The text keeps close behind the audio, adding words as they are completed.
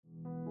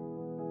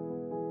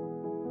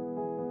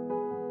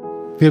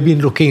We have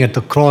been looking at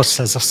the cross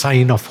as a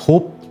sign of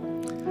hope.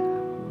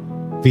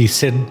 We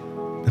said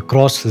the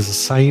cross is a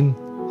sign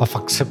of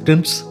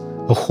acceptance,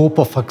 a hope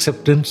of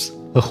acceptance,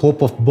 a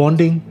hope of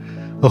bonding,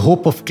 a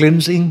hope of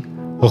cleansing,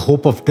 a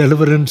hope of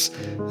deliverance.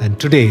 And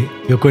today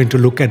we are going to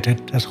look at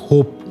it as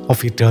hope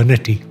of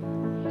eternity.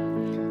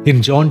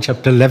 In John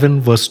chapter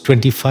 11, verse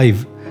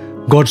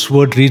 25, God's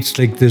word reads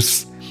like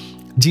this.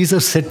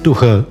 Jesus said to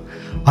her,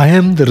 I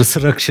am the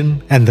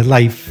resurrection and the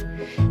life.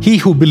 He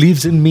who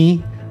believes in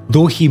me,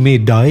 though he may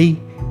die,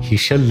 he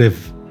shall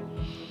live.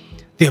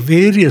 There are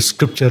various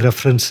scripture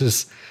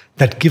references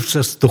that gives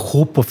us the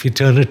hope of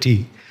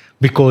eternity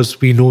because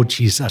we know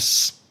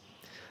Jesus.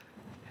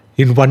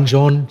 In 1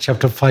 John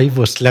chapter 5,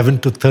 verse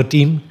 11 to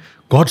 13,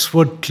 God's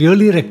word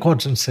clearly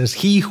records and says,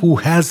 he who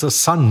has a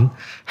son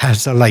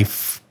has a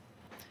life.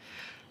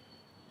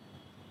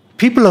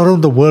 People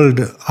around the world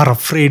are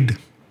afraid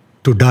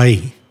to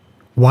die.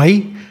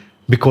 Why?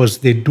 Because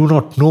they do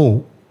not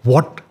know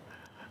what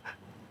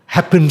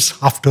happens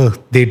after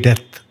their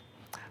death.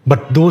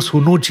 But those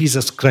who know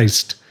Jesus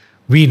Christ,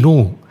 we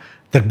know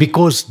that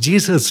because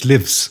Jesus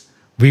lives,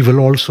 we will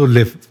also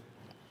live.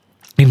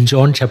 In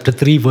John chapter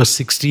 3, verse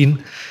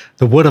 16,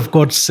 the word of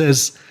God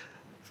says,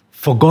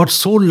 for God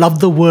so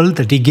loved the world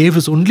that he gave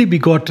his only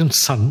begotten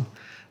Son,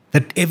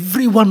 that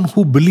everyone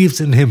who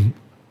believes in him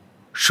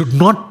should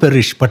not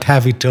perish but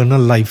have eternal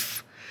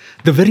life.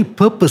 The very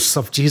purpose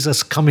of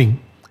Jesus coming,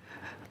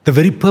 the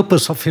very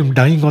purpose of him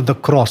dying on the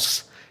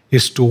cross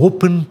is to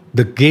open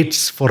the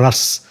gates for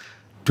us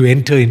to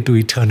enter into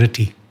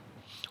eternity.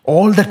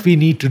 All that we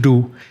need to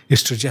do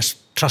is to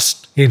just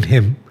trust in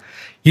him,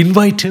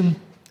 invite him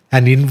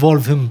and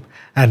involve him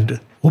and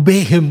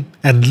obey him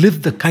and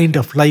live the kind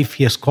of life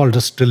he has called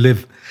us to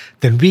live.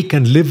 Then we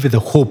can live with the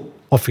hope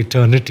of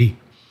eternity.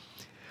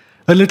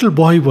 A little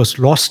boy was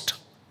lost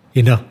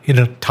in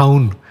a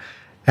town,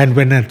 and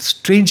when a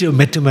stranger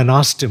met him and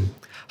asked him,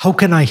 how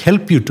can I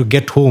help you to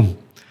get home?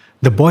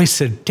 The boy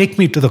said, take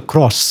me to the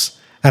cross,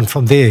 and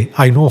from there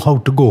I know how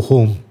to go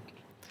home.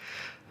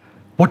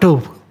 What a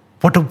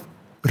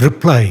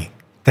reply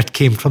that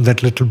came from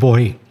that little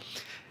boy.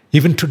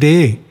 Even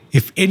today,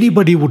 if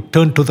anybody would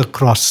turn to the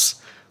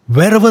cross,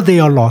 wherever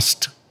they are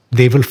lost,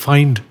 they will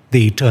find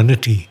the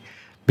eternity,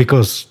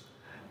 because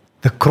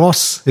the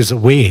cross is a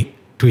way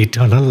to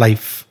eternal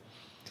life.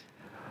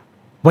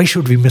 Why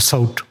should we miss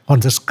out on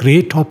this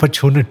great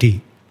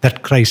opportunity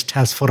that Christ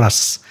has for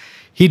us?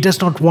 He does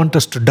not want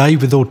us to die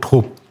without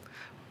hope.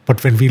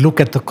 But when we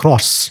look at the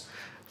cross,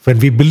 when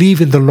we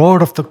believe in the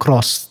Lord of the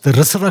cross, the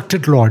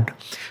resurrected Lord,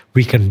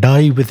 we can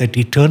die with that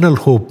eternal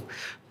hope.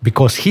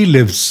 Because he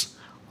lives,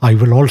 I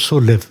will also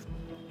live.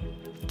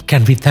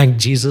 Can we thank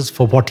Jesus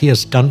for what he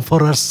has done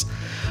for us?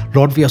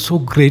 Lord, we are so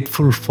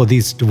grateful for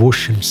these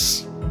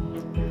devotions.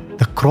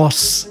 The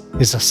cross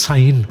is a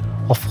sign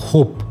of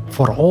hope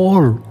for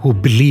all who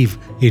believe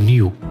in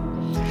you.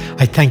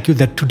 I thank you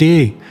that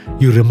today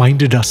you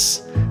reminded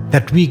us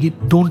that we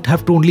don't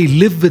have to only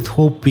live with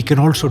hope, we can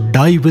also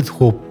die with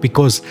hope,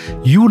 because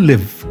you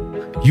live.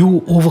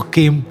 You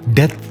overcame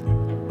death.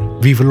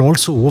 We will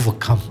also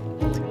overcome.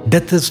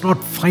 Death is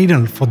not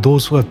final for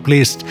those who have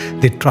placed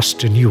their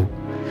trust in you.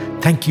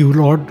 Thank you,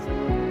 Lord.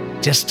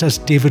 Just as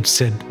David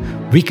said,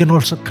 we can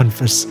also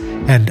confess,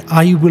 and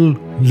I will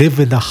live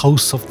in the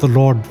house of the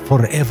Lord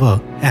forever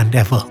and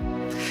ever.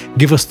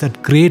 Give us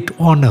that great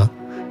honor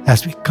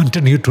as we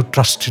continue to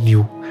trust in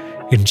you.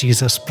 In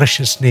Jesus'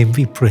 precious name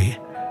we pray.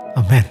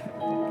 Amen.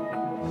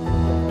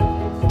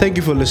 Thank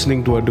you for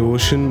listening to our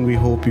devotion. We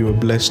hope you were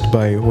blessed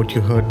by what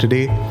you heard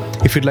today.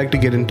 If you'd like to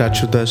get in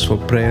touch with us for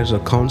prayers or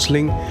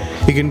counseling,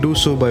 you can do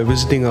so by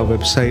visiting our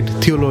website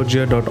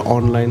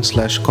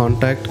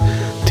theologia.online/contact,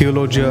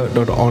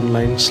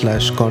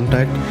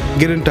 theologia.online/contact.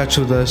 Get in touch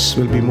with us.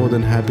 We'll be more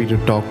than happy to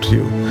talk to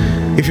you.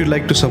 If you'd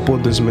like to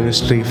support this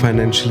ministry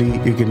financially,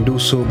 you can do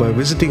so by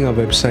visiting our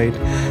website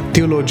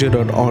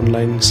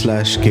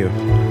theologia.online/give,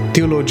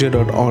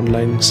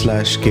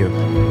 theologia.online/give.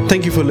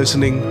 Thank you for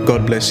listening.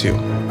 God bless you.